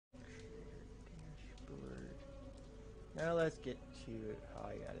Now let's get to how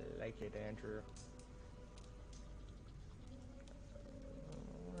I like it, Andrew.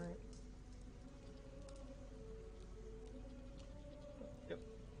 Alright. Yep.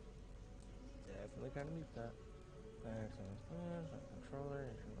 Definitely kind of mute that. Controller,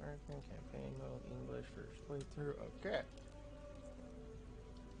 American, campaign mode, English, first playthrough. Okay.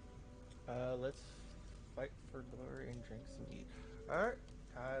 Let's fight for glory and drink some meat. Alright.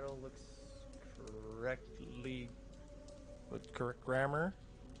 Title looks correctly with correct grammar,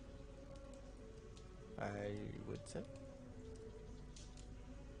 I would say.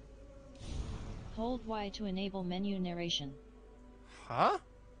 Hold Y to enable menu narration. Huh?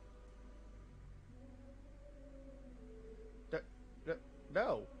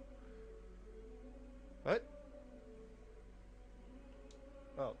 No. What?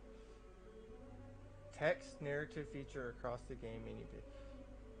 Oh. Text narrative feature across the game. You need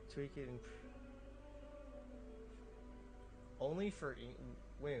to tweak it and only for.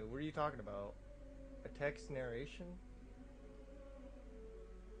 Wait, what are you talking about? A text narration?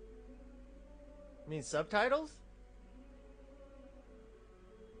 I mean subtitles?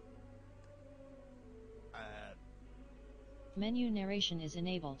 Menu narration is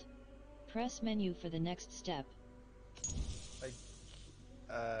enabled. Press menu for the next step.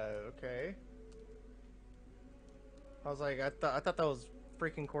 Okay. I was like, I thought that was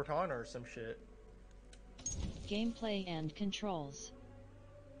freaking Cortana or some shit. Gameplay and controls.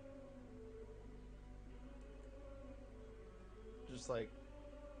 Just like,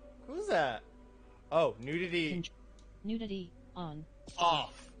 who's that? Oh, nudity. Nudity on.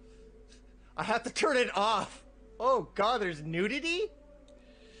 Off. I have to turn it off. Oh god, there's nudity?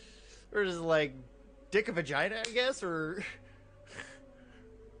 Or is it like dick and vagina, I guess, or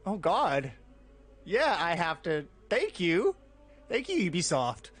oh god. Yeah, I have to. Thank you. Thank you,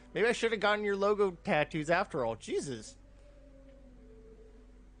 Ubisoft. Maybe I should have gotten your logo tattoos after all. Jesus.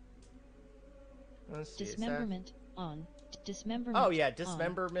 Let's see, dismemberment on. Dismemberment. Oh yeah,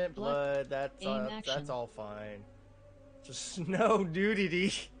 dismemberment, on. blood. That's all fine. Just no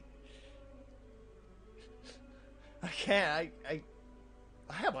nudity. I can't. I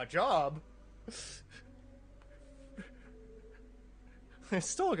have a job. I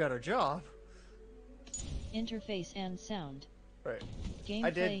still got a job. Interface and sound. Right.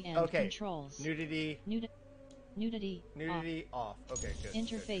 Gameplay and controls. Nudity. Nudity. Off. Okay, good.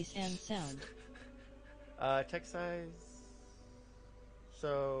 Interface and sound. Text size.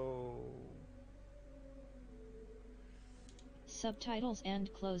 So. Subtitles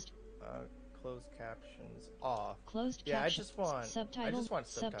and closed. Closed captions off. Closed captions. I just want subtitles.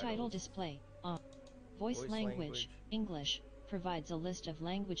 Subtitle display on. Voice language. English provides a list of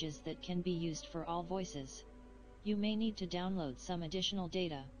languages that can be used for all voices. You may need to download some additional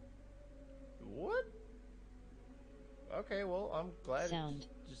data. What? Okay, well, I'm glad. Sound.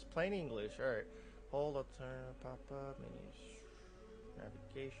 It's just plain English. All right. Hold up, turn, pop up, menus,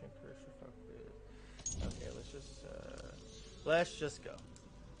 navigation, cursor, fuck with. Okay, let's just go.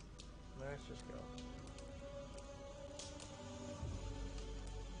 Let's just go.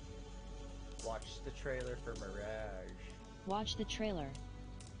 Watch the trailer for Mirage. Watch the trailer.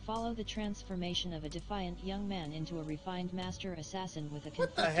 Follow the transformation of a defiant young man into a refined master assassin with a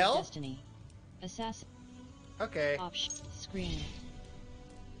conflicted destiny. Assassin. Okay. Option. Screen.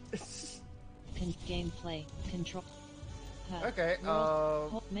 Gameplay. Control. HUD. Okay.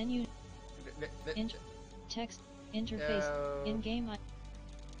 Menu. Text. Interface. In-game.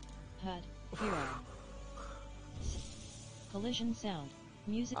 HUD. Hero. Collision sound.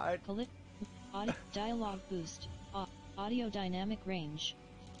 Music. Audio. Dialogue boost. Audio dynamic range.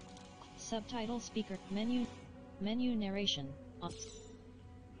 Subtitle speaker. Menu narration.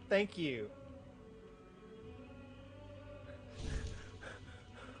 Thank you.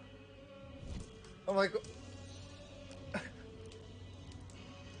 I'm like,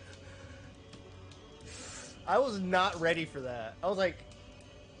 I was not ready for that. I'm like,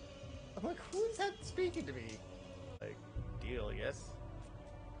 who is that speaking to me? Like, deal, I guess.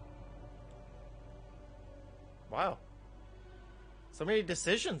 Wow. So many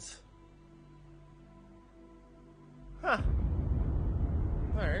decisions. Huh.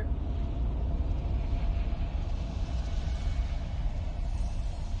 Alright.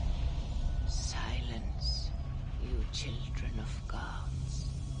 Silence, you children of gods,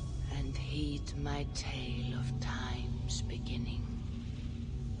 and heed my tale of time's beginning.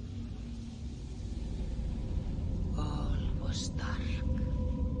 All was dark.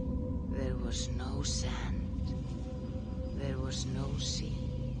 There was no sand. There was no sea.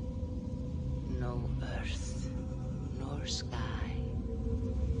 No earth, nor sky.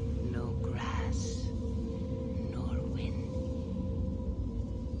 No grass, nor wind.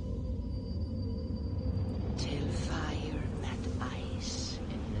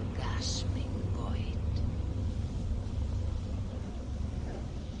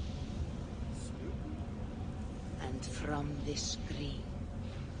 And from this green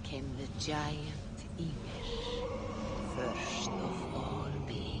came the giant Ymir, first of all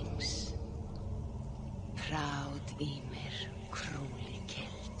beings. Proud Ymir, cruelly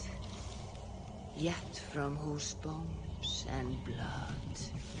killed, yet from whose bones and blood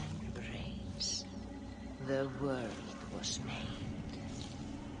and brains the world was made.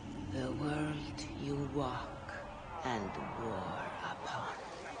 The world you walk and war upon.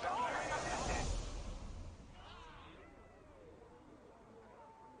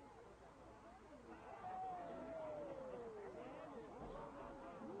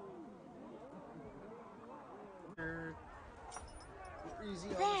 We're easy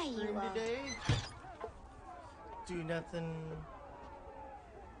There on the you stream are. today. Do nothing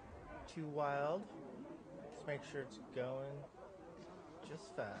too wild. Just make sure it's going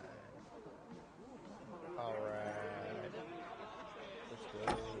just fine. Alright. Let's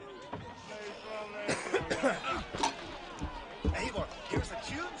go. Eivor, here's a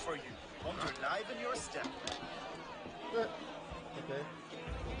tune for you. Want to liven your step. Okay.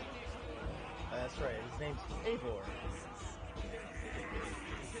 That's right, his name's Eivor.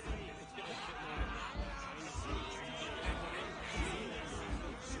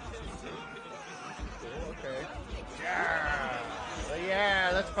 Cool, okay. Yeah! Well,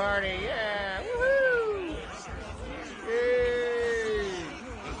 yeah, let's party! Yeah! Woohoo! Yay!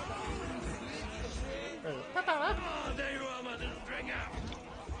 Oh, there you are, my little bringer.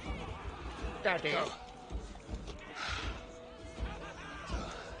 God damn.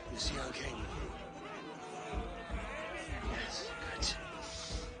 You see our king? Yes, good.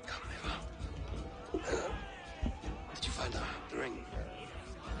 Come, Eivor. Did you find the ring?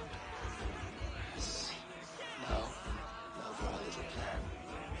 Yes. Now for our little plan.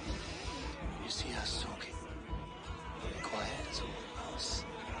 You see us talking. Be quiet or else.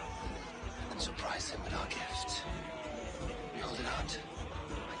 And surprise him with our gift. We hold it out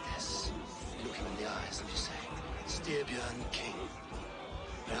like this. Look him in the eyes and you say, Styrbjörn King.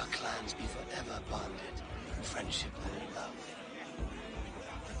 May our clans be forever bonded in friendship and in love.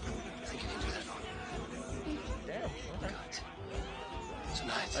 Think you can do that for me? Damn. Okay. Good.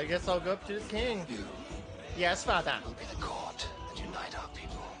 Tonight, I guess I'll go up to the king. you Yes, father. will be the court that unite our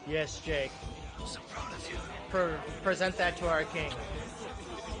people. Yes, Jake. I'm so proud of you. Present that to our king.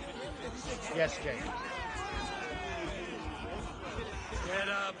 Yes, Jake. Get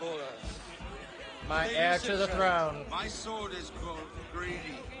up, Olaf. My heir to the throne. My sword is grown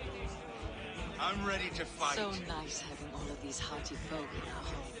greedy. I'm ready to fight. So nice having all of these hearty folk in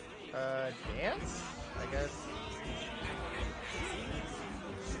our home. Dance? I guess.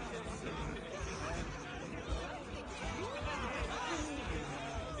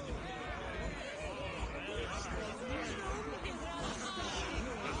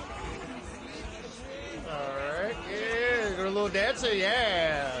 Alright, yeah, got a little dancer,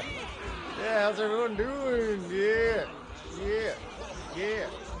 yeah. Yeah, how's everyone doing? Yeah, yeah, yeah.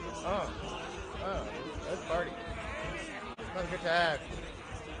 Let's party. Have a good time.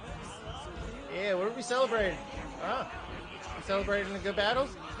 Yeah, what are we celebrating? We celebrating the good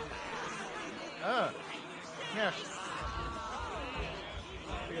battles? Yeah.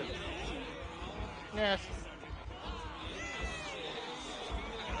 Yes.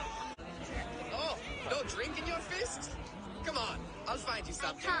 Oh, no drink in your fist? Come on, I'll find you I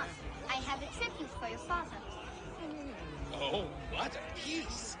something. can't. I have a tribute for your father. Oh, what a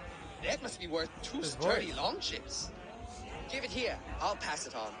piece. That must be worth 2 His sturdy voice. long ships. Give it here. I'll pass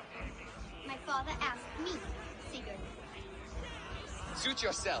it on. My father asked me, Sigurd. Suit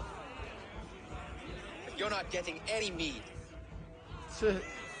yourself. But you're not getting any mead. Yep.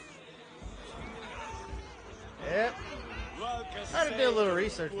 I had to do a little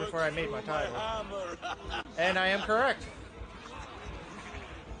research before I made my title. And I am correct.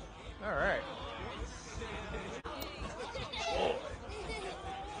 Alright.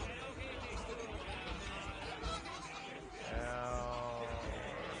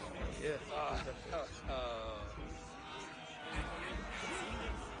 Yes.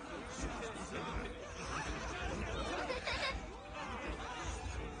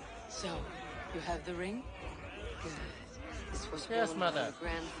 So, you have the ring? Good. This was Yes, worn by mother. your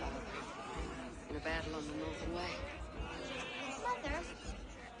grandfather in a battle on the Northern Way. Mother,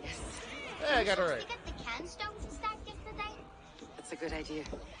 Yes, Yeah, I got it did right. you get the can stones stacked yesterday? that's a good idea.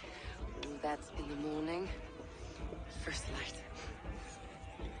 That's in the morning. First light.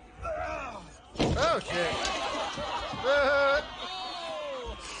 Oh shit.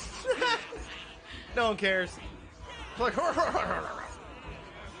 No one cares. It's like, Now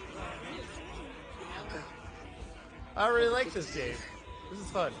go. I really like this game. This is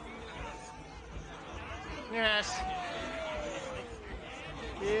fun. Yes.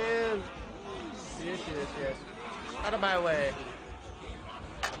 Yes. Yes, yes, yes. Out of my way.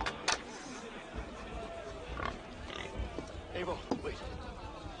 Ava, wait.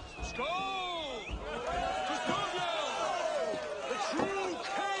 Skull! Custodio! The true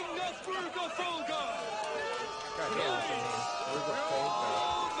king of Frugafolga! God damn, that's a name. Where's the phone go?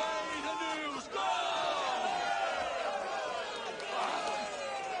 Obey the news! Go!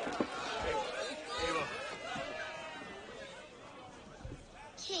 Ava.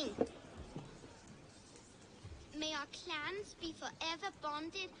 King, may our clans be forever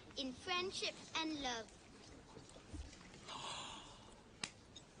bonded in friendship and love.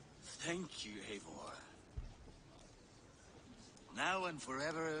 Thank you, Eivor. Now and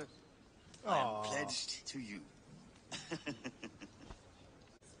forever, I am Aw. pledged to you.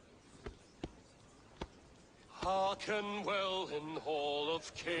 Hearken well in Hall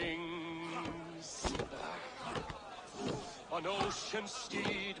of Kings. On ocean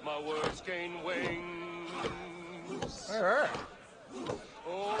steed, my words gain wings. Alright.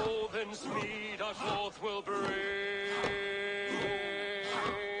 Odin's mead I forth will bring.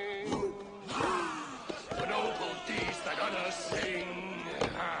 The noble deeds that honor sing.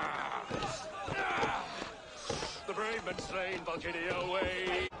 The brave men slain, Valkyria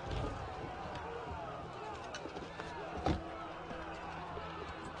away.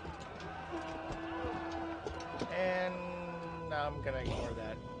 And I'm gonna ignore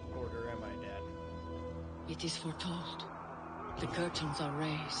that order, am I, Dad? It is foretold. The curtains are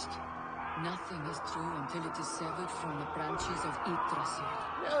raised. Nothing is true until it is severed from the branches of Yggdrasil.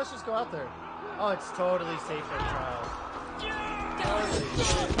 Yeah, let's just go out there. Oh, it's totally safe for a child. Totally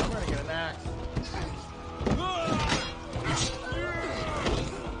safe. I'm gonna get an axe.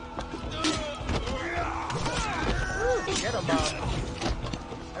 Woo, get him, Mom.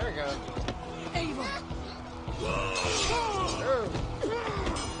 There we go. Ava! Ooh.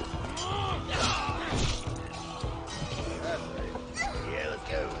 That's right. Yeah, let's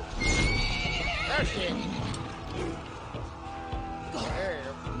go. Oh, shit. There you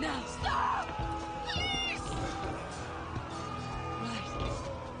go. Now stop! Please! Right.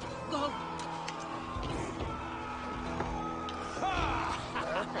 Go!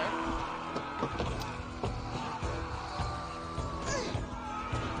 Okay.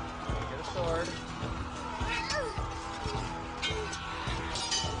 Get a sword.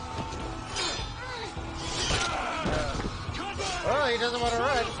 Oh, he doesn't want to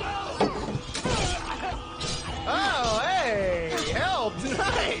run. Oh, hey! Help!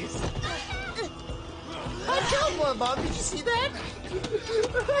 Nice! I killed one, Mom. Did you see that?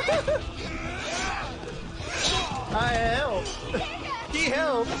 I helped. He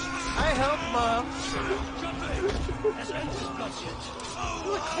helped. I helped, Mom.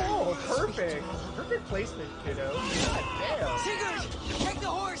 Look, cool. Perfect. Perfect placement, kiddo. God damn. Sigurd, take the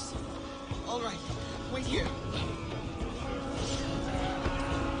horse. All right, wait here.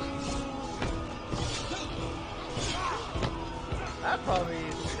 That probably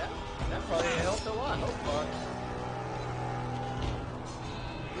helped a lot. Oh, fuck.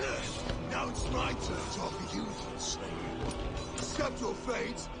 Now it's my turn to offer you the slayer. Accept your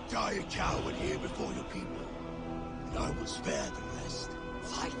fate, die a coward here before your people, and I will spare the rest.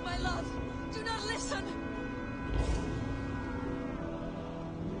 Fight, my love! Do not listen!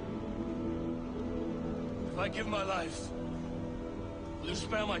 If I give my life, will you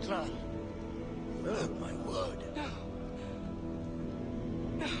spare my clan? Mark my word. No.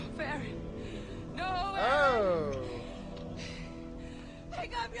 No, Baron. No, Oh.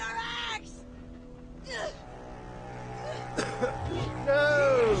 pick up your axe!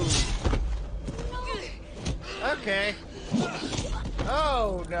 No. Okay.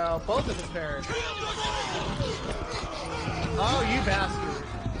 Oh, no. Both of his parents. Oh, you bastard.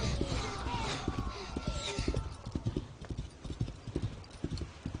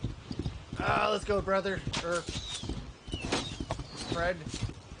 Ah, let's go, brother. Or Fred.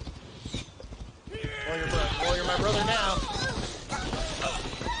 Well, you're my brother now.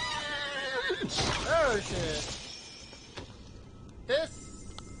 Oh, shit. This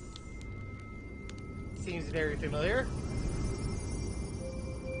seems very familiar.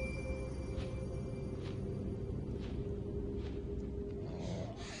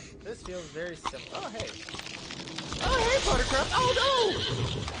 This feels very simple. Oh, hey. Oh, hey, Buttercup. Oh, no!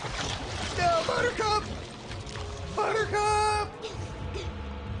 No, Buttercup! Buttercup!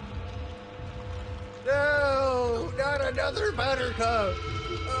 No! Not another Buttercup!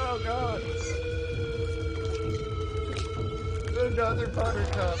 Oh, God. Another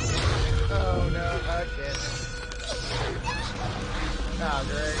Buttercup. Oh, no. Okay. Oh,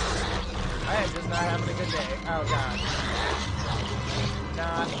 great. I am just not having a good day. Oh god.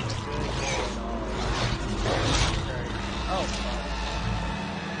 Not a good day at all. Oh fuck.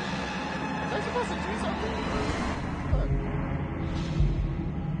 Was I supposed to do something? What?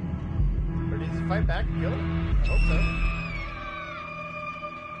 Or did he fight back and kill him? I hope so.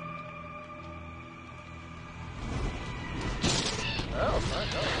 Oh, fuck.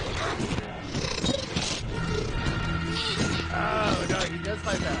 Oh, no, he does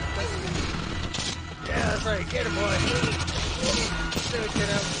fight back. Yeah, that's right. Get him, boy. Do it, get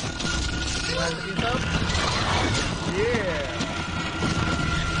him. Do I have to do something? Yeah.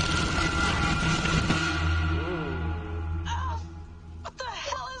 Ooh. What the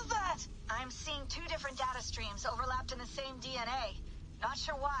hell is that? I'm seeing two different data streams overlapped in the same DNA. Not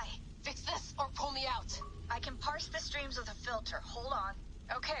sure why. Fix this or pull me out. I can parse the streams with a filter. Hold on.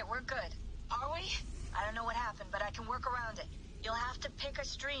 Okay, we're good. Are we? I don't know what happened, but I can work around it. You'll have to pick a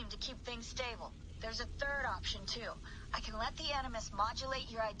stream to keep things stable. There's a third option, too. I can let the Animus modulate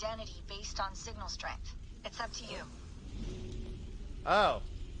your identity based on signal strength. It's up to you. Oh.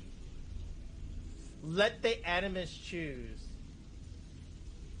 Let the Animus choose.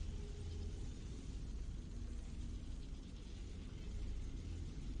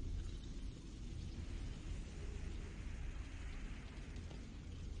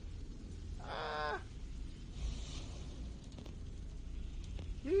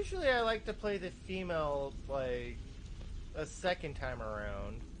 Usually I like to play the female, like, a second time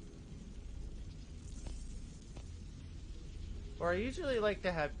around. Or I usually like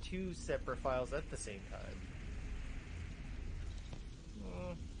to have two separate files at the same time.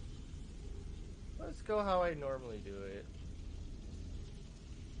 Let's go how I normally do it.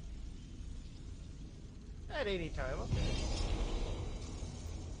 At any time, okay.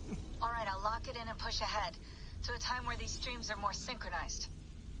 Alright, I'll lock it in and push ahead to a time where these streams are more synchronized.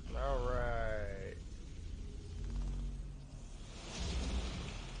 Alright.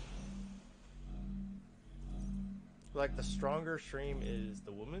 Like the stronger stream is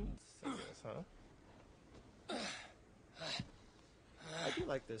the woman's, I guess, huh? I do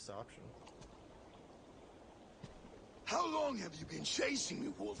like this option. How long have you been chasing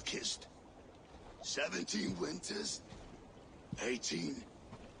me, Wolf-Kissed? 17 winters? 18?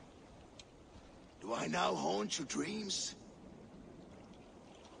 Do I now haunt your dreams?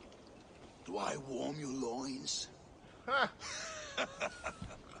 Do I warm your loins? Huh.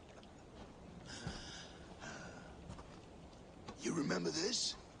 You remember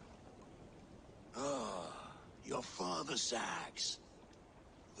this? Ah, your father's axe.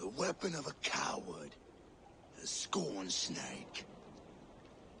 The weapon of a coward. A scorn snake.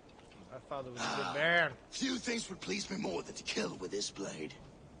 My father was a good man. Few things would please me more than to kill with this blade.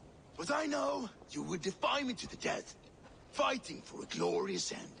 But I know you would defy me to the death, fighting for a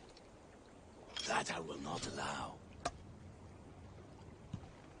glorious end. That I will not allow.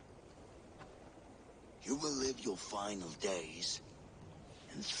 You will live your final days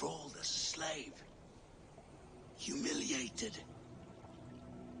enthralled as a slave. Humiliated.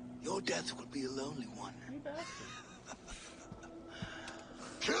 Your death will be a lonely one.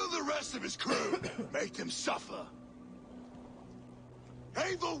 Kill the rest of his crew. Make them suffer.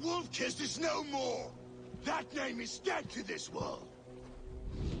 Ava Wolf-Kissed is no more. That name is dead to this world.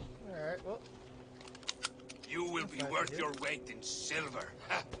 Alright, well. You will be worth your weight in silver.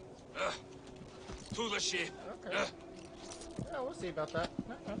 To the ship. Okay. Yeah, we'll see about that.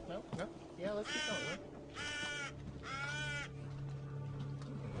 No. Yeah, let's keep going.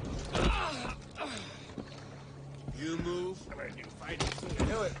 You move,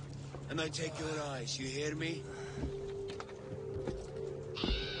 Do it. and I take your eyes. You hear me?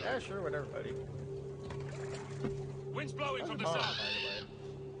 Yeah, sure, whatever, buddy. Wind's blowing from the Mom, south. by the way.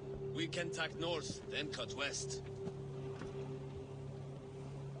 We can tack north, then cut west.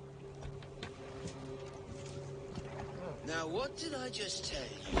 Now, what did I just tell you?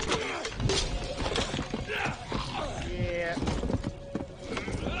 Yeah.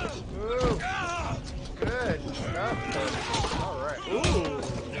 Ooh. Good stuff. Alright. Ooh.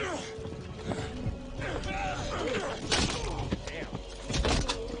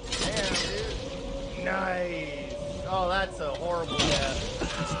 Damn, dude. Nice. Oh, that's a horrible death.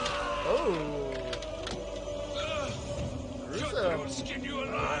 Oh. Gruesome. Skin you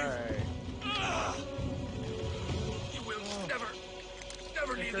alive. Alright. You will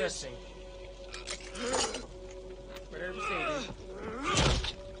never leave this. Interesting. Whatever you say, dude.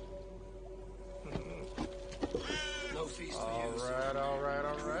 No feast for you. Alright.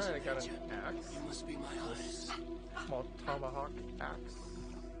 I got an axe. You must be my eyes. Small tomahawk axe.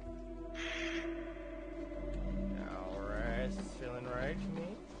 Alright, this is feeling right to me.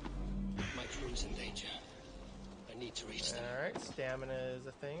 crew's in danger. I need to reach them. Alright, stamina is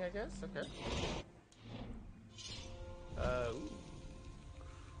a thing, I guess. Okay.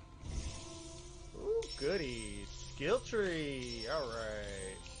 Ooh, goodies. Skill tree.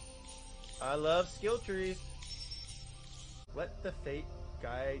 Alright. I love skill trees. Let the fate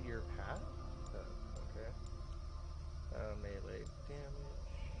guide your path? Okay. Melee damage.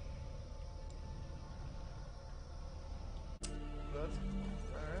 Alright,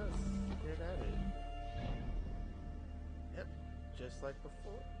 let's get at it. Yep, just like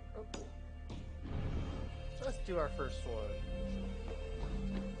before. Oh, cool. Let's do our first one.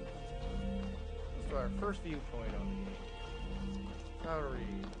 Let's do our first viewpoint on the game. How to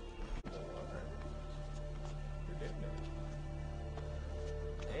read. Oh, alright. You're getting it.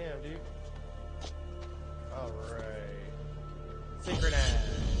 Damn, dude. Alright. Synchronize.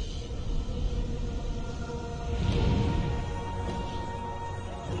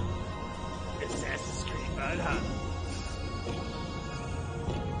 Assassin's Creed Valhalla.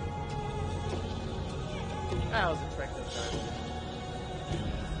 I was expecting that.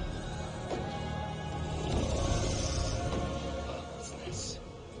 What's this?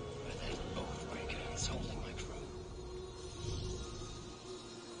 Are they oathbreakers holding my crew?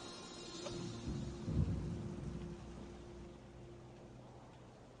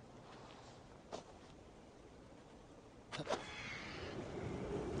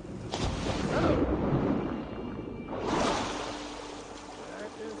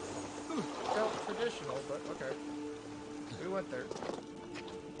 Felt traditional, but okay. We went there.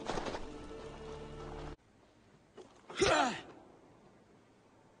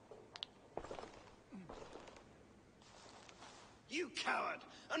 You coward!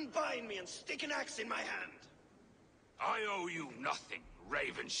 Unbind me and stick an axe in my hand! I owe you nothing,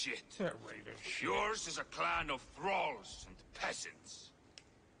 raven shit. Raven shit. Yours is a clan of thralls and peasants.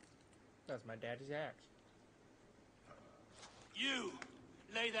 That's my daddy's axe. You!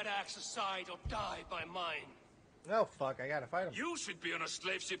 Lay that axe aside or die by mine. No, fuck, I gotta fight him. You should be on a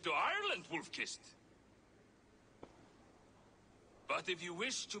slave ship to Ireland, Wolf-Kissed. But if you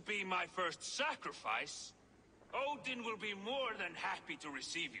wish to be my first sacrifice, Odin will be more than happy to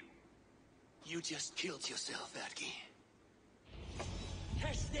receive you. You just killed yourself, Adki.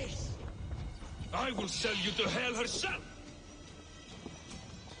 Catch this! I will sell you to hell herself!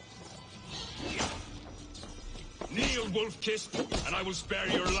 Kneel, Wolf-Kissed, and I will spare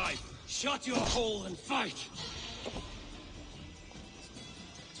your life. Shut your hole and fight!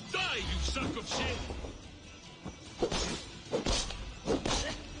 Die, you suck of shit!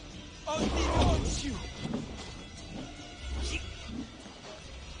 Odin wants you!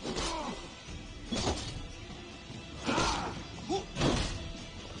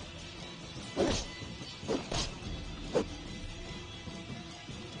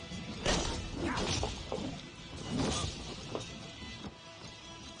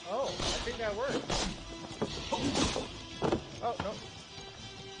 Oh, I think that worked. Oh, no.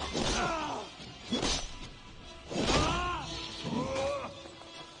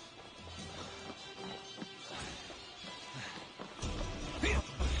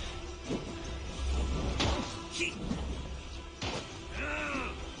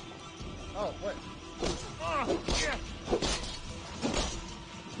 Oh, what?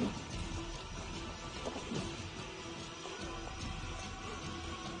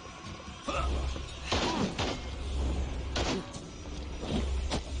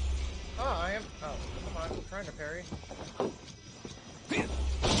 Oh, I am. Oh, come on. I'm trying to parry.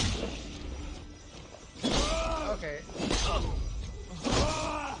 Okay.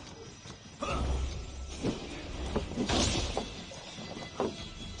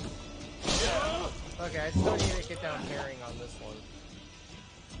 Okay, I still need to get down parrying on this one.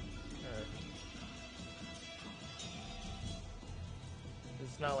 Alright.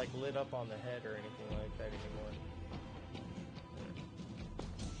 It's not like lit up on the head or anything like that anymore.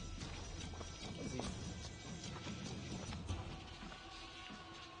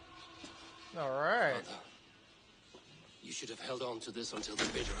 Alright. Mother, you should have held on to this until the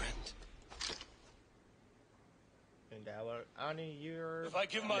bitter end. And if I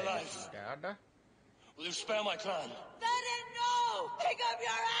give my life, will you spare my clan? Then no! Pick up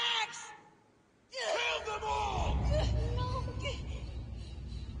your axe! Kill them all! No!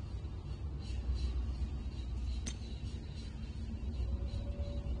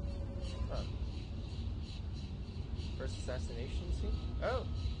 Huh. First assassination scene? Oh!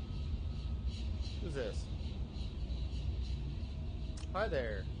 Who's this? Hi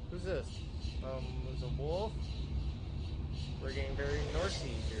there. Who's this? There's a wolf? We're getting very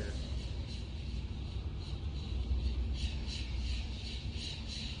Norsey here.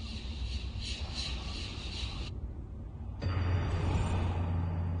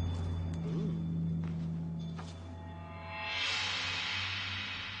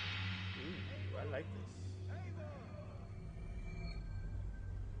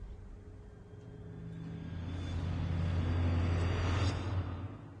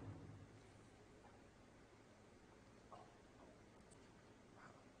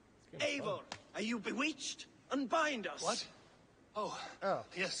 Eivor, are you bewitched? Unbind us. What? Oh. Oh.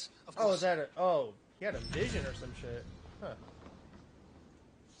 Yes, of Oh, course. is that a... Oh, he had a vision or some shit. Huh.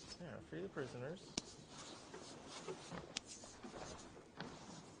 Yeah, free the prisoners.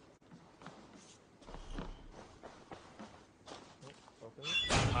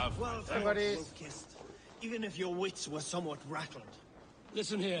 Open. Well, Somebody... kissed. Even if your wits were somewhat rattled.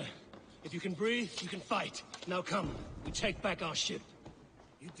 Listen here. If you can breathe, you can fight. Now come. We take back our ship.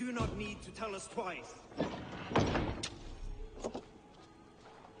 You do not need to tell us twice.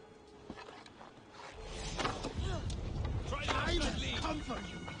 I will come for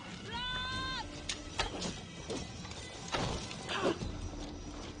you.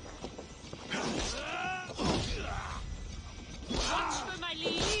 Watch for my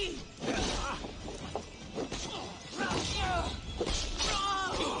lead!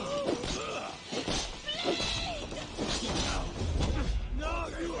 No,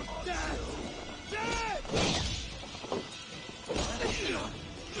 you are dead! Dead!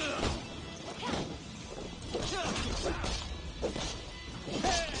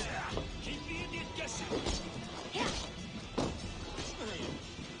 Keep the idiot guessing.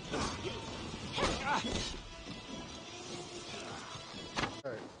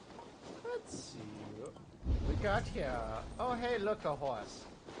 Alright. Let's see. We got here. Oh, hey, look, a horse.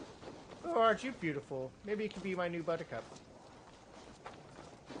 Oh, aren't you beautiful? Maybe you could be my new buttercup.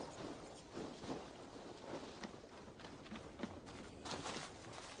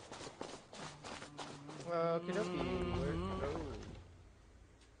 Okie dokie.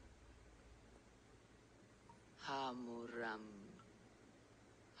 Hamuram.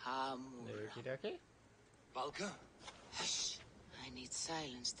 Hamuram. Okie dokie. Valka? Hush. I need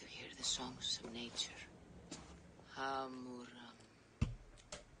silence to hear the songs of nature. Hamuram.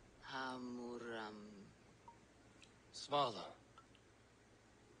 Hamuram. Svala.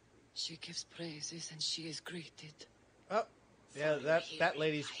 She gives praises and she is greeted. Oh, yeah, that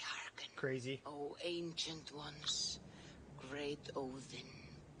lady's crazy. Oh, ancient ones, great Odin,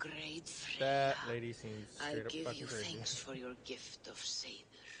 great Freya. That lady seems I straight up give fucking you crazy. thanks for your gift of Seder.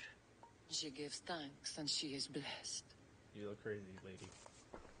 She gives thanks and she is blessed. You look crazy, lady.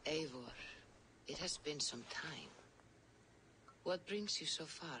 Eivor, it has been some time. What brings you so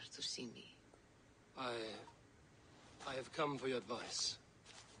far to see me? I have come for your advice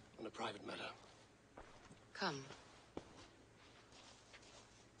on a private matter. Come.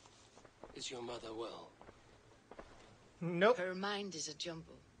 Is your mother well? Nope. Her mind is a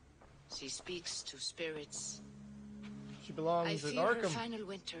jumble. She speaks to spirits. She belongs I in fear Arkham. her final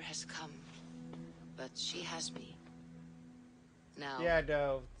winter has come, but she has me. Now, Yeah,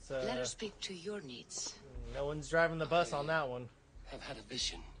 no. It's, let her speak to your needs. No one's driving the bus on that one. I've had a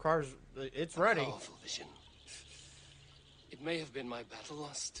vision. Car's, it's ready. A powerful vision. It may have been my battle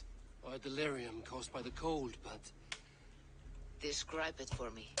lust, or a delirium caused by the cold, but... Describe it for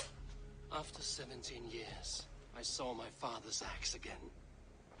me. After 17 years, I saw my father's axe again.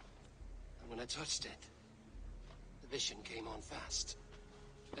 And when I touched it, the vision came on fast.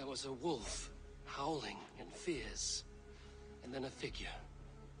 There was a wolf, howling in fears. And then a figure.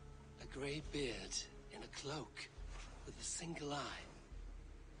 A grey beard in a cloak, with a single eye.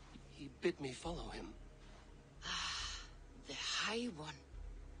 He bid me follow him. Ah, the High One.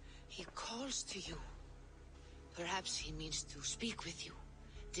 He calls to you. Perhaps he means to speak with you,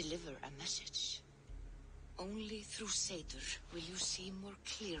 deliver a message. Only through Seder will you see more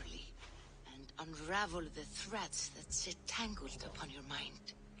clearly and unravel the threads that sit tangled upon your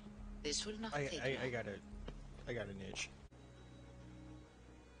mind. This will not take long. I got an itch.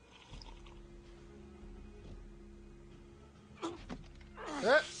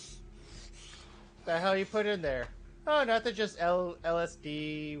 The hell you put in there? Oh, nothing. Just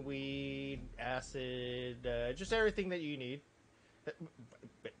LSD, weed, acid, just everything that you need.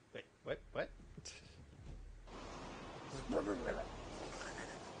 Wait, what?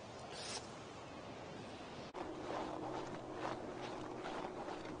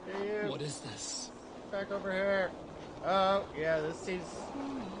 Hey, What is this? back over here. Oh, yeah, this seems...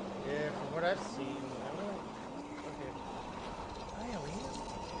 Yeah, from what I've seen... Okay.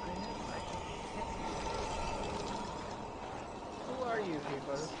 Who are you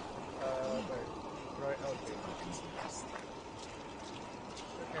people? Right, okay.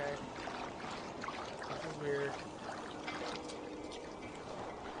 Okay. This is weird.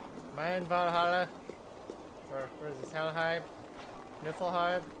 Am I in Valhalla? Or where is this? Helheim?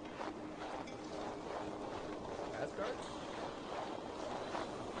 Niflheim? Asgard?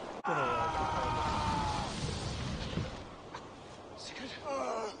 Sigurd?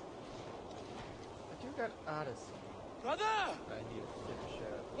 I do got Odyssey. Brother! I need to finish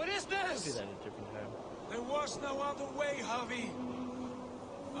up. What is this? was no other way, Javi.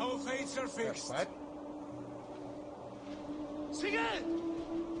 Our fates are fixed. What? Sigurd!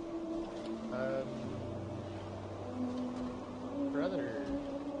 Brother.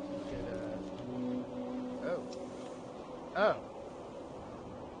 Oh. Oh.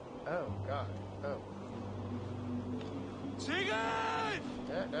 Oh, God. Oh. Sigurd!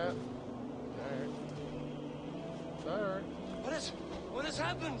 Yeah. Alright. What has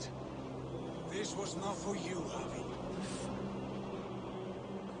happened? This was not for you, Javi.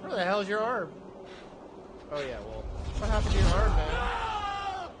 Where the hell's your arm? Oh yeah, well, what happened to your arm, man?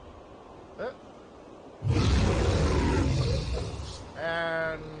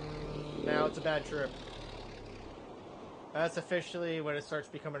 And now it's a bad trip. That's officially when it starts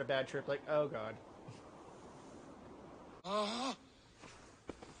becoming a bad trip. Like, oh god.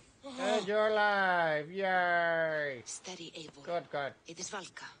 And you're alive! Yay! Steady, Eivor. Good, good. It is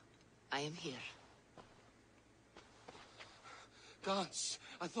Valka. I am here. Gods,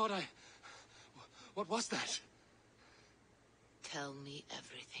 I thought I... What was that? Tell me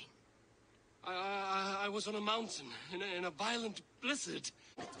everything. I was on a mountain in a violent blizzard.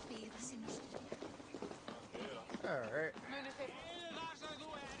 Alright.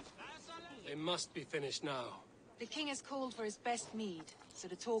 They must be finished now. The king has called for his best mead, so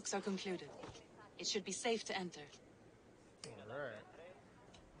the talks are concluded. It should be safe to enter. Alright.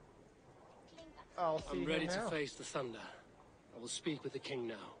 I'll see I'm ready you now. to face the thunder. I will speak with the king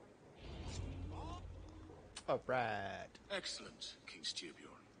now. Alright. Excellent, King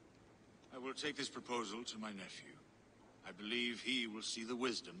Styrbjorn. I will take this proposal to my nephew. I believe he will see the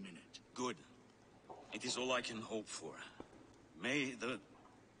wisdom in it. Good. It is all I can hope for. May the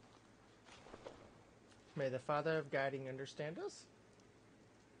Father of Guiding understand us?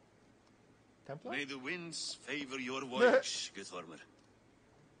 Templar? May the winds favor your voyage, Guthormer.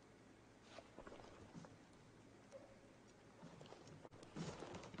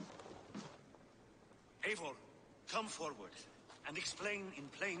 Eivor, come forward and explain in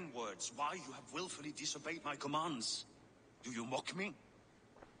plain words why you have willfully disobeyed my commands. Do you mock me?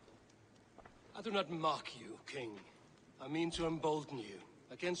 I do not mock you, king. I mean to embolden you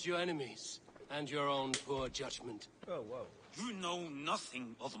against your enemies and your own poor judgment. Oh, whoa. You know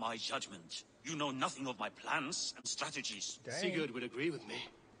nothing of my judgment. You know nothing of my plans and strategies. Dang. Sigurd would agree with me.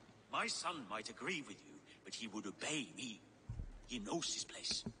 My son might agree with you, but he would obey me. He knows his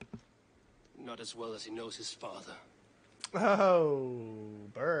place. Not as well as he knows his father. Oh,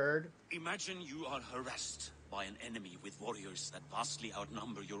 bird. Imagine you are harassed by an enemy with warriors that vastly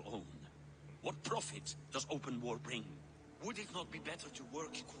outnumber your own. What profit does open war bring? Would it not be better to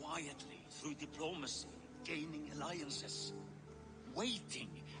work quietly through diplomacy, gaining alliances, waiting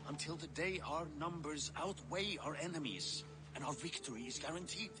until the day our numbers outweigh our enemies and our victory is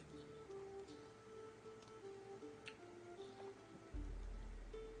guaranteed?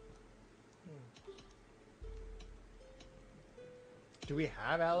 Do we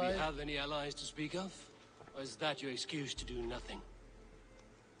have allies? Do we have any allies to speak of? Or is that your excuse to do nothing?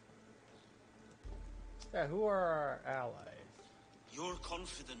 Yeah, who are our allies? Your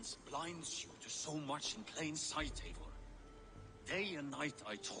confidence blinds you to so much in plain sight, Eivor. Day and night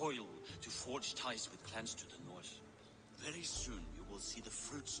I toil to forge ties with clans to the north. Very soon you will see the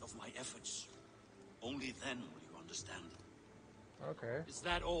fruits of my efforts. Only then will you understand. Okay. Is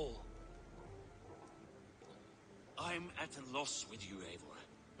that all? I'm at a loss with you, Eivor.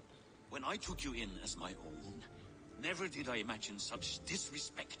 When I took you in as my own, never did I imagine such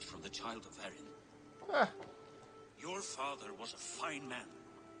disrespect from the child of Erin. Your father was a fine man.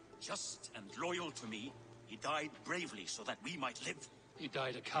 Just and loyal to me, he died bravely so that we might live. He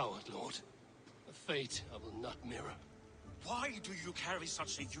died a coward, Lord. A fate I will not mirror. Why do you carry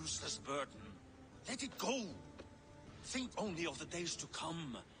such a useless burden? Let it go. Think only of the days to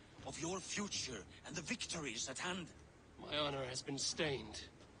come, of your future and the victories at hand. My honor has been stained.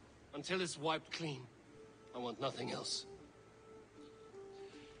 Until it's wiped clean, I want nothing else.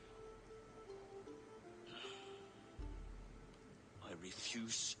 I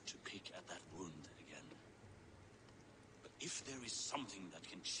refuse to pick at that wound again. But if there is something that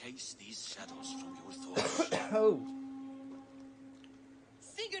can chase these shadows from your thoughts... Oh!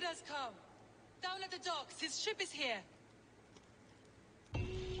 Sigurd has come! Down at the docks, his ship is here!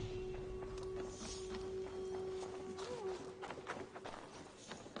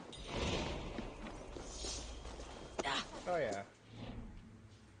 Oh yeah.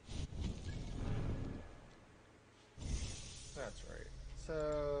 That's right.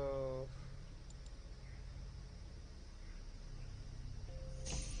 So...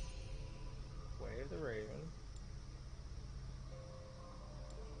 Wave the Raven.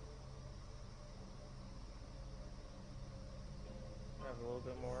 have a little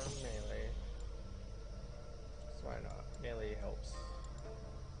bit more melee. So why not? Melee helps.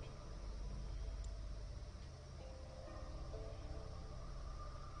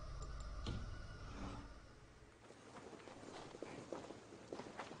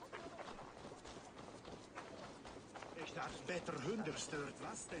 Ich dachte, better Hunde stört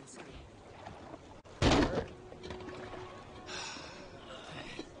was denn so?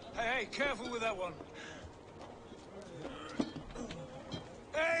 Hey, careful with that one.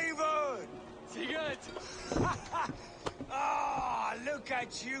 Avon! Sigurd! Ah, look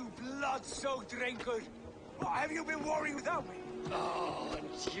at you, blood-soaked drinker. Oh, have you been warring without me? Oh,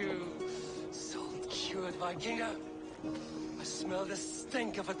 and you, salt-cured Vikinger. I smell the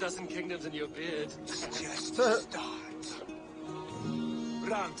stink of a dozen kingdoms in your beard. Just start.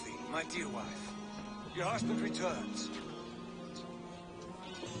 Randvi, my dear wife, your husband returns.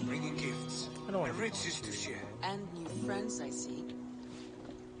 Bringing gifts and riches to share. And new friends, I see.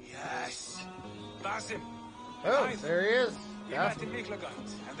 Yes. Basim. Oh, there he is. We met in Miklagard,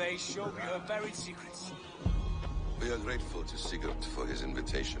 and they showed me her buried secrets. We are grateful to Sigurd for his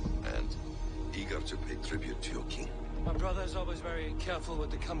invitation, and eager to pay tribute to your king. My brother's always very careful with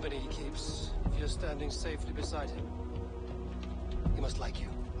the company he keeps. If you're standing safely beside him, he must like you.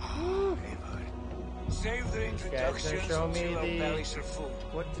 Save the introductions show me until our the- bellies are full.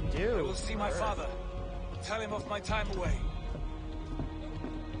 What to do? I will see my father. Tell him of my time away.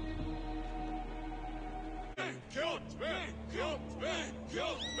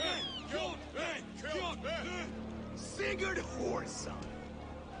 Sigurd Whoreson.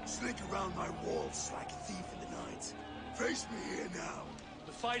 Slink around my walls like a thief in the night. Face me here now.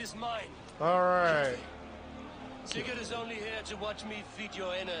 The fight is mine. Alright. Sigurd is only here to watch me feed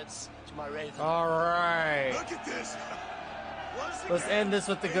your innards to my raven. Alright. Look at this. Once Let's again, end this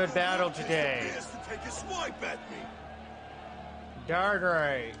with the good Igor battle Mortis today. appears to take a swipe at me. Darn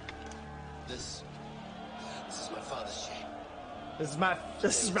right. This is my father's shame.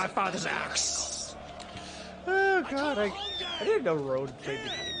 This is my father's axe. Oh god, I didn't know Road played the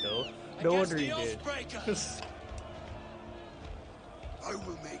game though. No wonder he did. I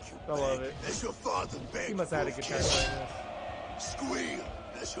will make you I love beg it. as your father begged. He must have had a good time playing this. Squeal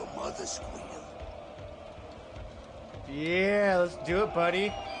as your mother squealed. Yeah, let's do it,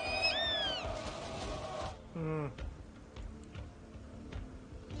 buddy.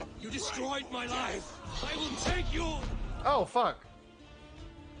 You destroyed my life. I will take you. Oh fuck!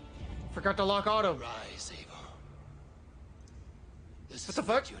 Forgot to lock auto. Rise, Eivor. This What is the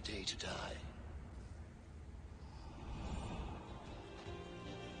fuck? your day to die.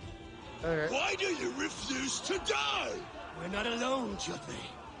 Okay. Why do you refuse to die? We're not alone, Jotve.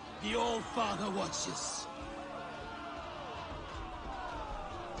 The All-Father watches.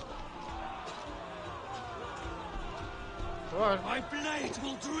 What? My blade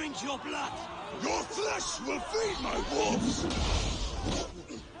will drink your blood. Your flesh will feed my wolves.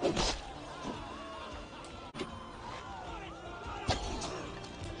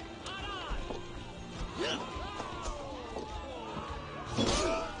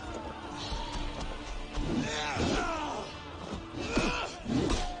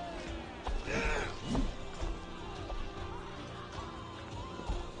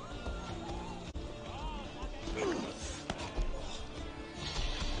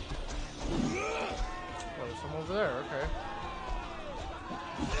 Oh, there's someone over there. Okay.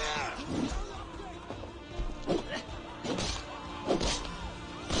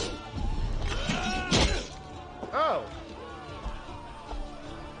 Oh.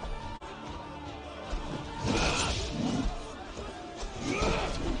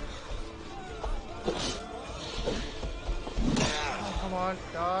 Oh, come on,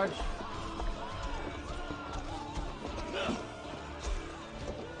 dodge.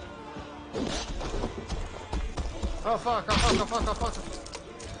 Oh fuck, oh fuck, oh fuck, oh fuck.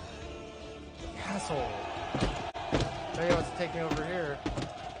 Asshole. Now he wants to take me over here.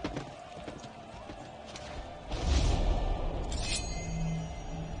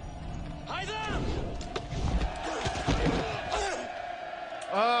 Hi there!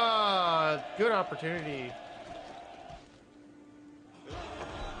 Ah, good opportunity.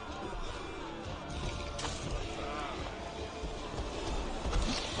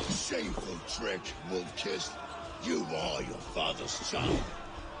 Shameful trick, wolf-kissed. You are your father's child.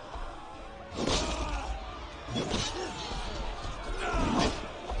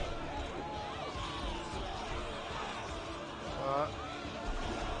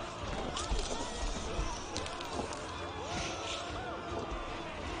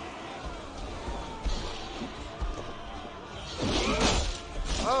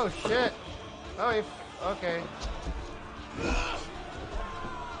 Oh shit. Oh, he, okay.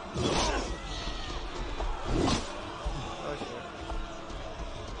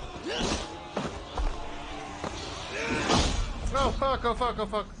 fuck, oh fuck, oh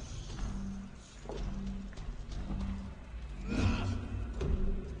fuck.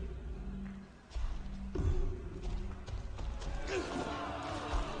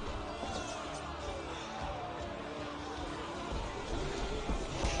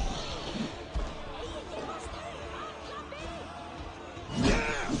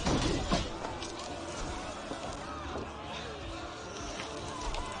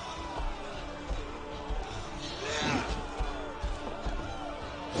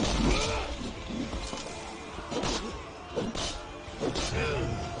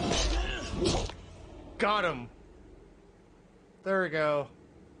 Got him. There we go.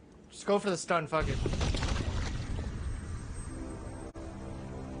 Just go for the stun, fuck it.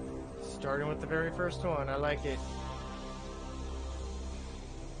 Starting with the very first one, I like it.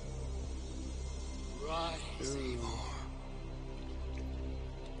 Rise, Eivor.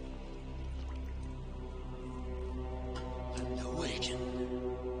 And awaken.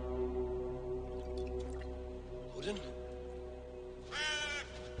 Odin?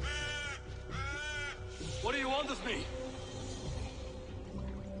 What do you want of me?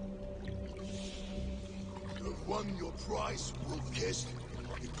 You have won your prize, Wolf-Kissed.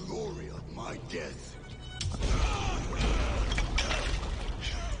 The glory of my death.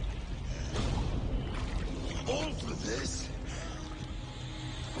 All for this?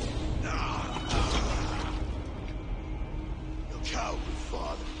 Your coward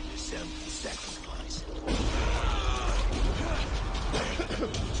father resembles sacrifice.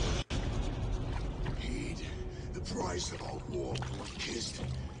 Heed the price of our war, Wolf-Kissed.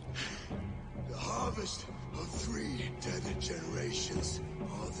 The harvest of 3 tethered generations,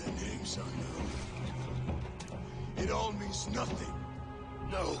 all their names unknown. It all means nothing.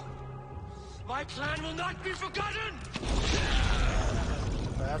 No. My clan will not be forgotten!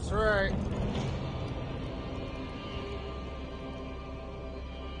 That's right.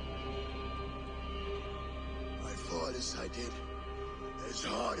 I fought as I did, as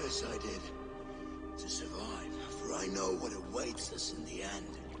hard as I did, to survive, for I know what awaits us in the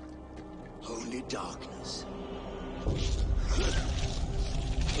end. Only darkness.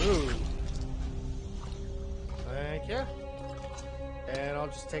 Ooh. Thank you. And I'll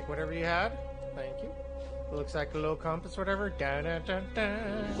just take whatever you had. Thank you. Looks like a little compass, whatever. Dun, dun, dun,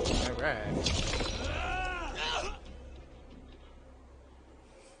 dun. All right.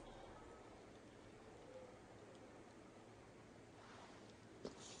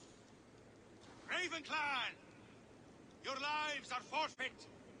 Raven Clan! Your lives are forfeit.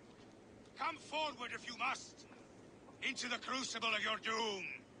 Come forward if you must. Into the crucible of your doom.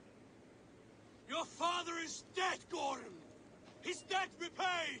 Your father is dead, Gorham! His debt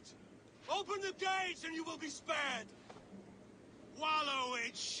repaid! Open the gates and you will be spared! Wallow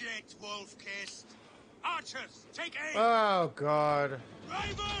in shit, Wolf-Kissed. Archers, take aim! Oh, God.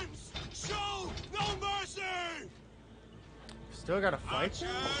 Ravens! Show no mercy! Still gotta fight?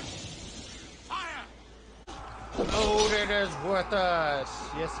 Archers, fire! Odin is with us.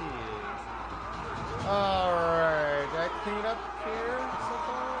 Yes, he is. Alright. Did I clean up here so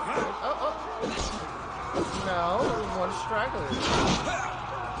far? Oh. No, there's one straggler.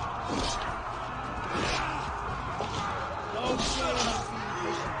 Oh, shit.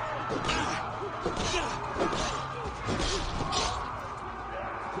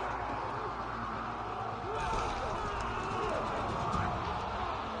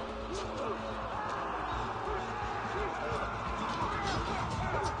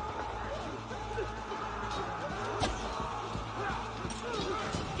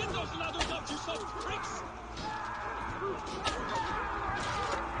 Get those ladders up, you soft pricks!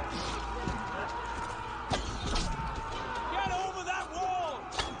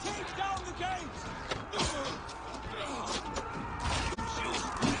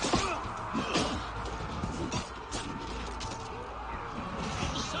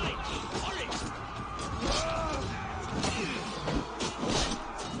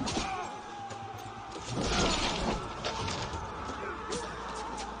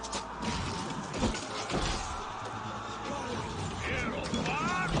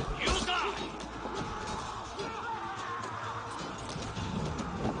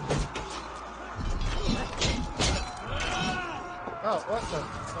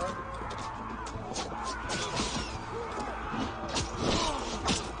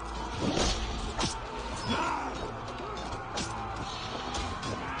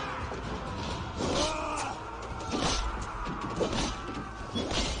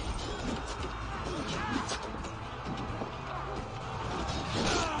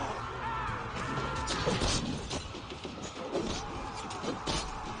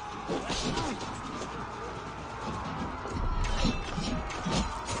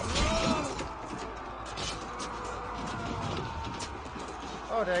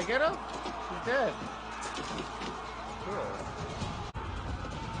 Did I get him? He's dead. Cool.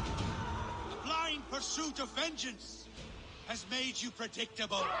 The blind pursuit of vengeance has made you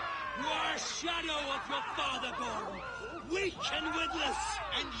predictable. You are a shadow of your father, born, weak and witless.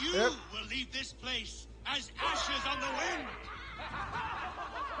 And you will leave this place as ashes on the wind.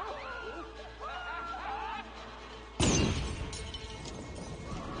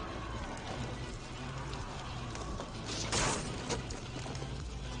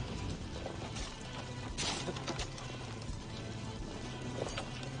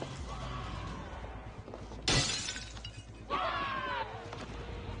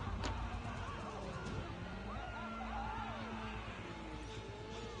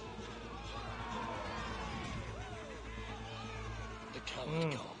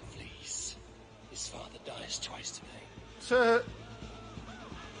 Coward Gorm flees. His father dies twice today.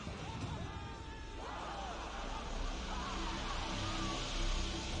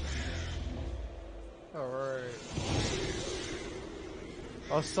 Alright.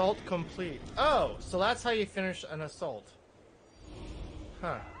 Assault complete. Oh, so that's how you finish an assault.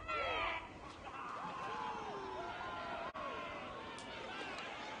 Huh.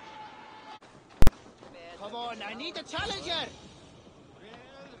 Come on, I need a challenger!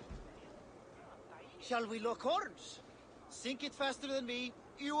 Shall we lock horns? Sink it faster than me.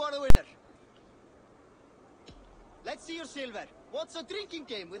 You are the winner. Let's see your silver. What's a drinking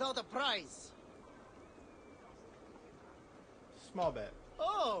game without a prize? Small bet.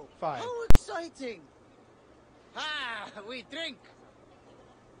 Oh, 5. how exciting! Ah, we drink.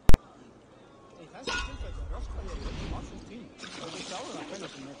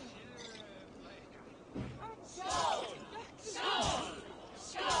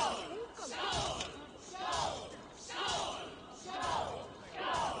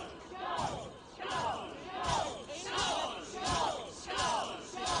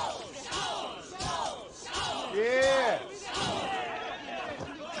 Yeah!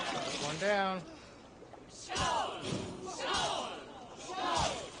 One down.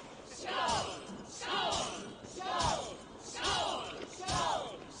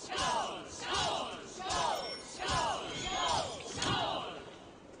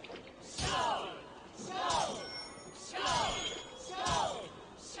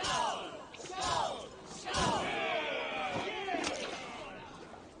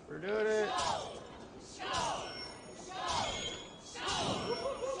 We're doing it.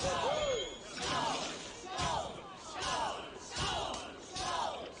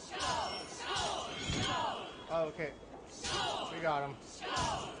 Oh, okay. We got him.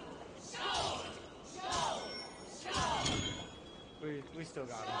 We still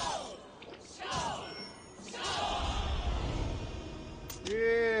got him.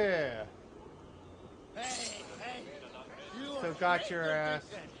 Yeah. So got your ass.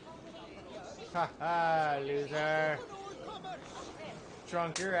 Ha ha, loser.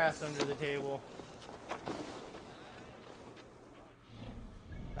 Drunk your ass under the table.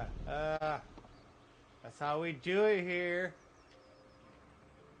 That's how we do it here.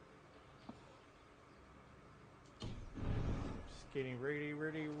 Just getting ready,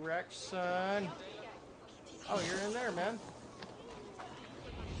 wrecked, son. Oh, you're in there, man.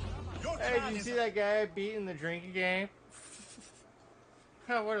 Hey, did you see that guy beating the drinking game?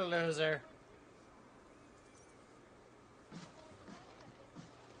 What a loser.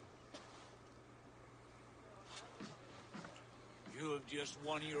 You have just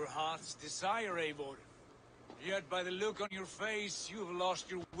won your heart's desire, Eivor. Yet by the look on your face, you have lost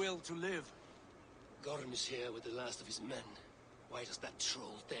your will to live. Gorm is here with the last of his men. Why does that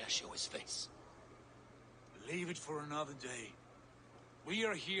troll dare show his face? Leave it for another day. We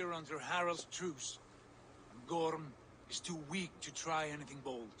are here under Harald's truce, and Gorm is too weak to try anything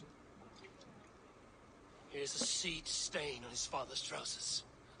bold. Here's a seed stain on his father's trousers.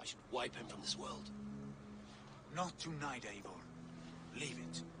 I should wipe him from this world. Not tonight, Eivor. Leave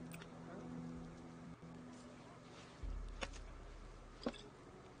it.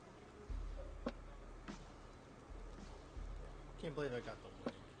 Can't believe I got the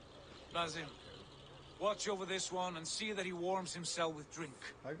win. Basim, watch over this one and see that he warms himself with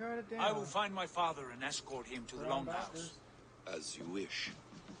drink. I got it down. I will find my father and escort him to the longhouse. As you wish.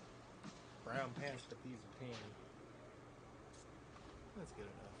 Brown pants to piece of pain. That's good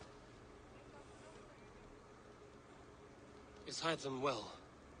enough. Is Hytham well?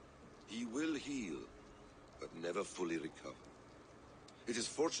 He will heal, but never fully recover. It is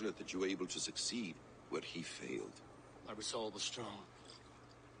fortunate that you were able to succeed where he failed. My resolve was strong.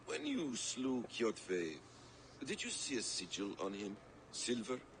 When you slew Kjotve, did you see a sigil on him?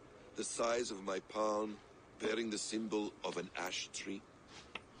 Silver, the size of my palm, bearing the symbol of an ash tree?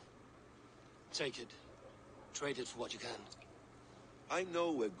 Take it. Trade it for what you can. I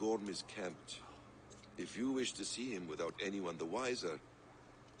know where Gorm is camped. If you wish to see him without anyone the wiser,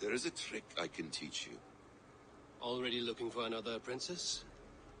 there is a trick I can teach you. Already looking for another princess?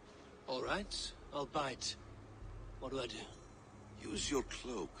 All right, I'll bite. What do I do? Use your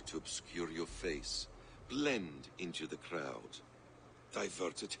cloak to obscure your face. Blend into the crowd.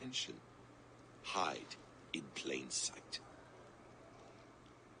 Divert attention. Hide in plain sight.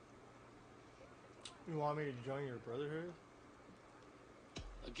 You want me to join your brotherhood?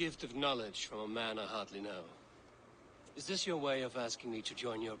 A gift of knowledge from a man I hardly know. Is this your way of asking me to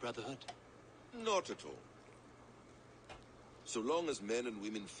join your brotherhood? Not at all. So long as men and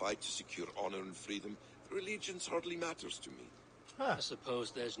women fight to secure honor and freedom, allegiance hardly matters to me. Huh. I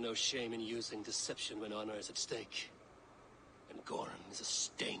suppose there's no shame in using deception when honor is at stake. And Gorm is a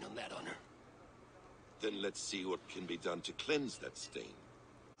stain on that honor. Then let's see what can be done to cleanse that stain.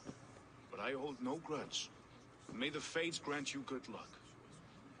 But I hold no grudge. May the fates grant you good luck.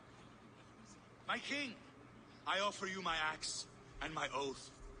 My king, I offer you my axe and my oath,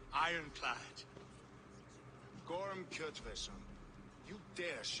 ironclad. Gorm Kjotveson, you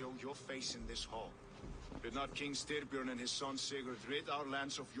dare show your face in this hall. Did not King Styrbjörn and his son Sigurd rid our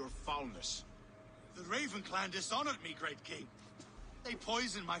lands of your foulness? The Raven clan dishonored me, great king. They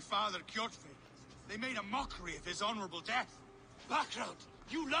poisoned my father, Kjotve. They made a mockery of his honorable death. Background,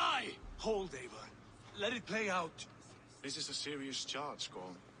 you lie! Hold, Eivor. Let it play out. This is a serious charge,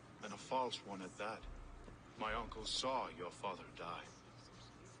 Gorm, and a false one at that. My uncle saw your father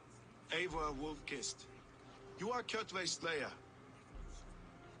die. Eivor Wolf-Kissed, you are Kjotve's slayer.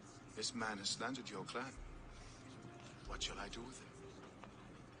 This man has slandered your clan. What shall I do with him?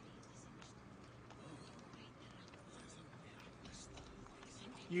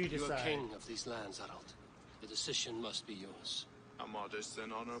 You decide. You are king of these lands, Harald. The decision must be yours. A modest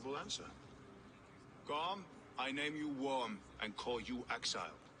and honorable answer. Gorm, I name you Worm and call you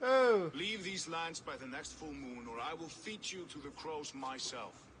exile. Oh. Leave these lands by the next full moon, or I will feed you to the crows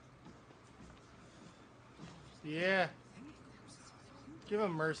myself. Yeah. Give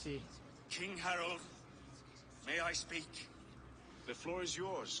him mercy. King Harold, may I speak? The floor is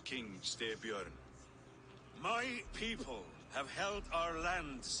yours, King Styrbjörn. My people have held our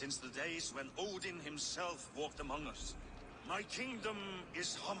land since the days when Odin himself walked among us. My kingdom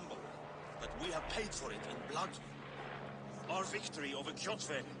is humble, but we have paid for it in blood. Our victory over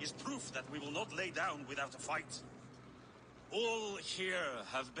Kjotve is proof that we will not lay down without a fight. All here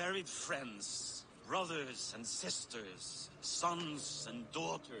have buried friends, brothers and sisters, sons and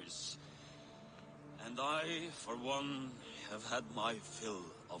daughters. And I, for one, have had my fill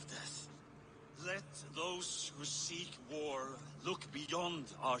of death. Let those who seek war look beyond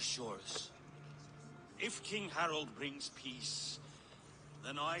our shores. If King Harold brings peace,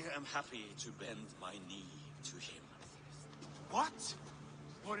 then I am happy to bend my knee to him. What?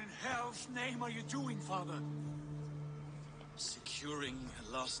 What in hell's name are you doing, father? Securing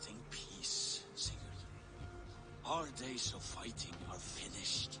a lasting peace, Sigurd. Our days of fighting are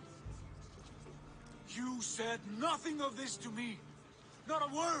finished. You said nothing of this to me. Not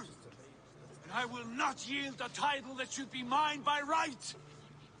a word. And I will not yield a title that should be mine by right.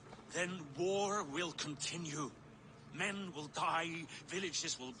 Then war will continue. Men will die,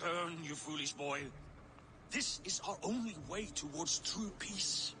 villages will burn, you foolish boy. This is our only way towards true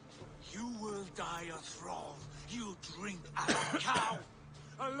peace. You will die a thrall. You drink as a cow.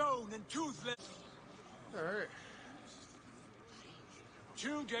 Alone and toothless. Alright.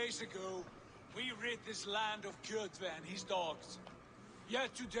 2 days ago, we rid this land of Kjotve and his dogs.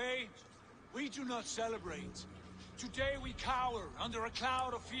 Yet today, we do not celebrate. Today we cower under a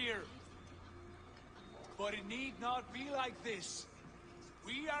cloud of fear. But it need not be like this.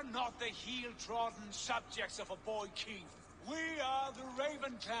 We are not the heel-trodden subjects of a boy king. We are the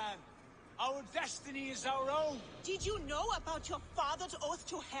Raven clan. Our destiny is our own. Did you know about your father's oath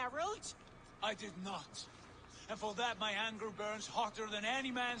to Harold? I did not. And for that my anger burns hotter than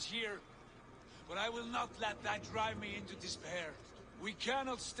any man's here. But I will not let that drive me into despair. We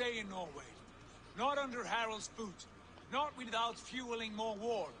cannot stay in Norway. Not under Harald's boot. Not without fueling more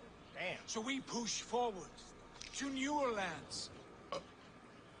war. Damn. So we push forward to newer lands.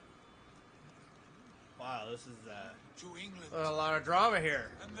 Wow, this is to England. A lot of drama here.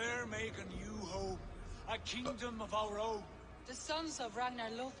 And there make a new home. A kingdom of our own. The sons of Ragnar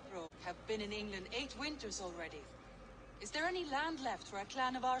Lothbrok have been in England 8 winters already. Is there any land left for a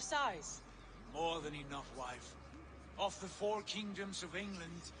clan of our size? More than enough, wife. Of the 4 kingdoms of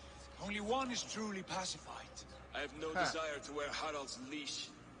England, only one is truly pacified. I have no desire to wear Harald's leash.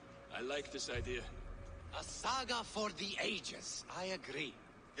 I like this idea. A saga for the ages, I agree.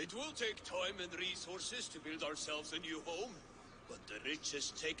 It will take time and resources to build ourselves a new home, but the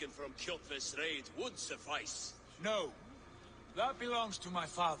riches taken from Kjotve's raid would suffice. No. That belongs to my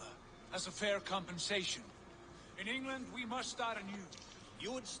father, as a fair compensation. In England, we must start anew.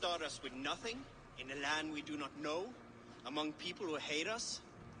 You would start us with nothing, in a land we do not know, among people who hate us?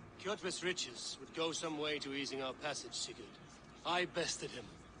 Kjotve's riches would go some way to easing our passage, Sigurd. I bested him.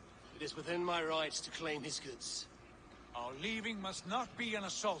 It is within my rights to claim his goods. Our leaving must not be an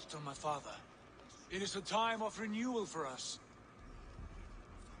assault on my father. It is a time of renewal for us.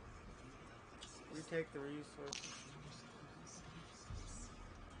 We take the resources.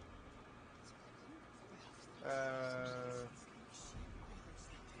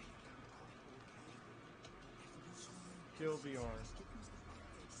 Kill Bjorn.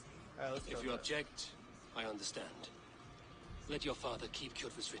 If you object, I understand. Let your father keep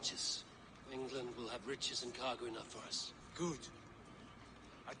Kjotve's riches. England will have riches and cargo enough for us. Good.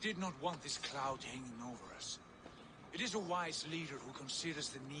 I did not want this cloud hanging over us. It is a wise leader who considers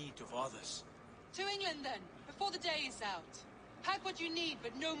the need of others. To England, then, before the day is out. Pack what you need,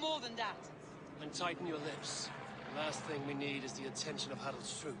 but no more than that. And tighten your lips. The last thing we need is the attention of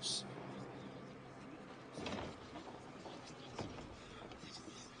Harald's troops.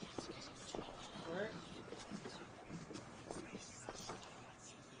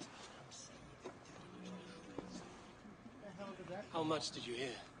 How much did you hear?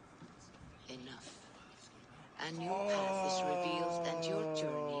 Enough. A new path is revealed, and your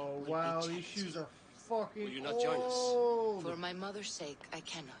journey will wow, be these changed. shoes are fucking Will you not join old. For my mother's sake, I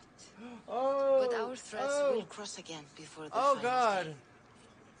cannot. Oh, but our threads will cross again before the oh final God. day.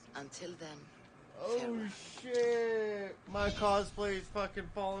 Until then, Oh farewell. shit! My cosplay is fucking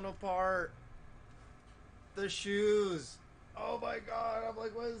falling apart. The shoes. Oh my God! I'm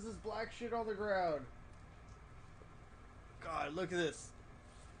like, what is this black shit on the ground? God, look at this.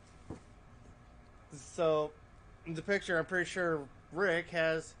 So, in the picture, I'm pretty sure Rick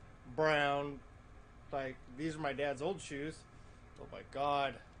has brown. Like, these are my dad's old shoes. Oh my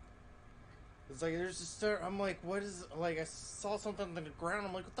God. It's like, there's just, I'm like, what is, like, I saw something on the ground.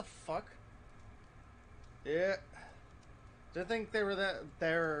 I'm like, what the fuck? Yeah. Didn't think they were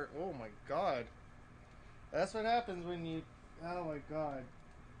they're, oh my God. That's what happens when you, oh my God.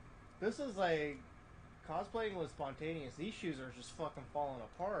 This is like, cosplaying was spontaneous. These shoes are just fucking falling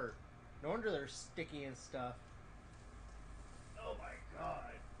apart. No wonder they're sticky and stuff. Oh my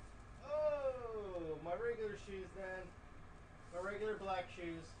God. Oh, my regular shoes then. My regular black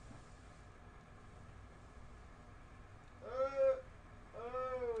shoes. Oh.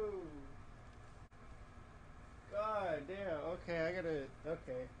 God damn. Okay, I gotta.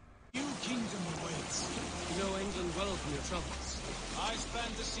 Okay. New kingdom awaits. You know England well from your travels. I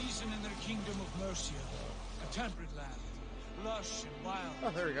spent the season in their kingdom of Mercia, a temperate land, lush and wild.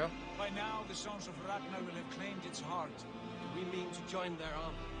 Oh, there we go. By now, the sons of Ragnar will have claimed its heart. We mean to join their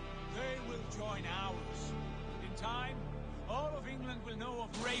army. They will join ours. In time, all of England will know of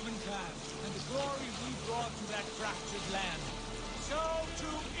Ravenclan and the glory we brought to that fractured land. So to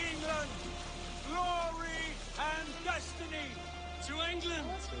England, glory and destiny. To England!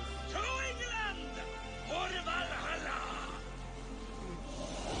 To England! For Valhalla!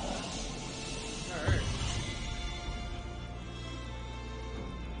 Alright.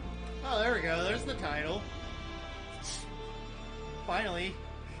 Oh, there we go. There's the title. Finally.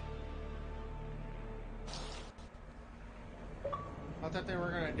 I thought they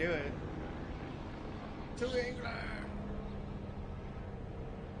were gonna do it. To England!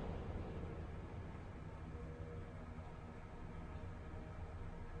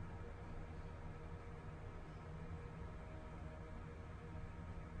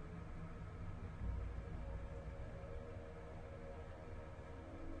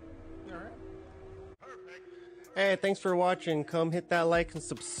 Hey, thanks for watching. Come hit that like and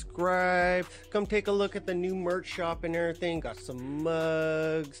subscribe. Come take a look at the new merch shop and everything. Got some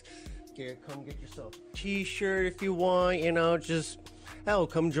mugs. Come get yourself a t-shirt if you want. You know, just hell,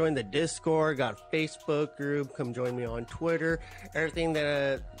 come join the Discord. Got a Facebook group. Come join me on Twitter. Everything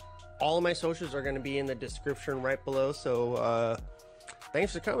that all of my socials are going to be in the description right below. So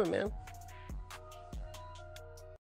thanks for coming, man.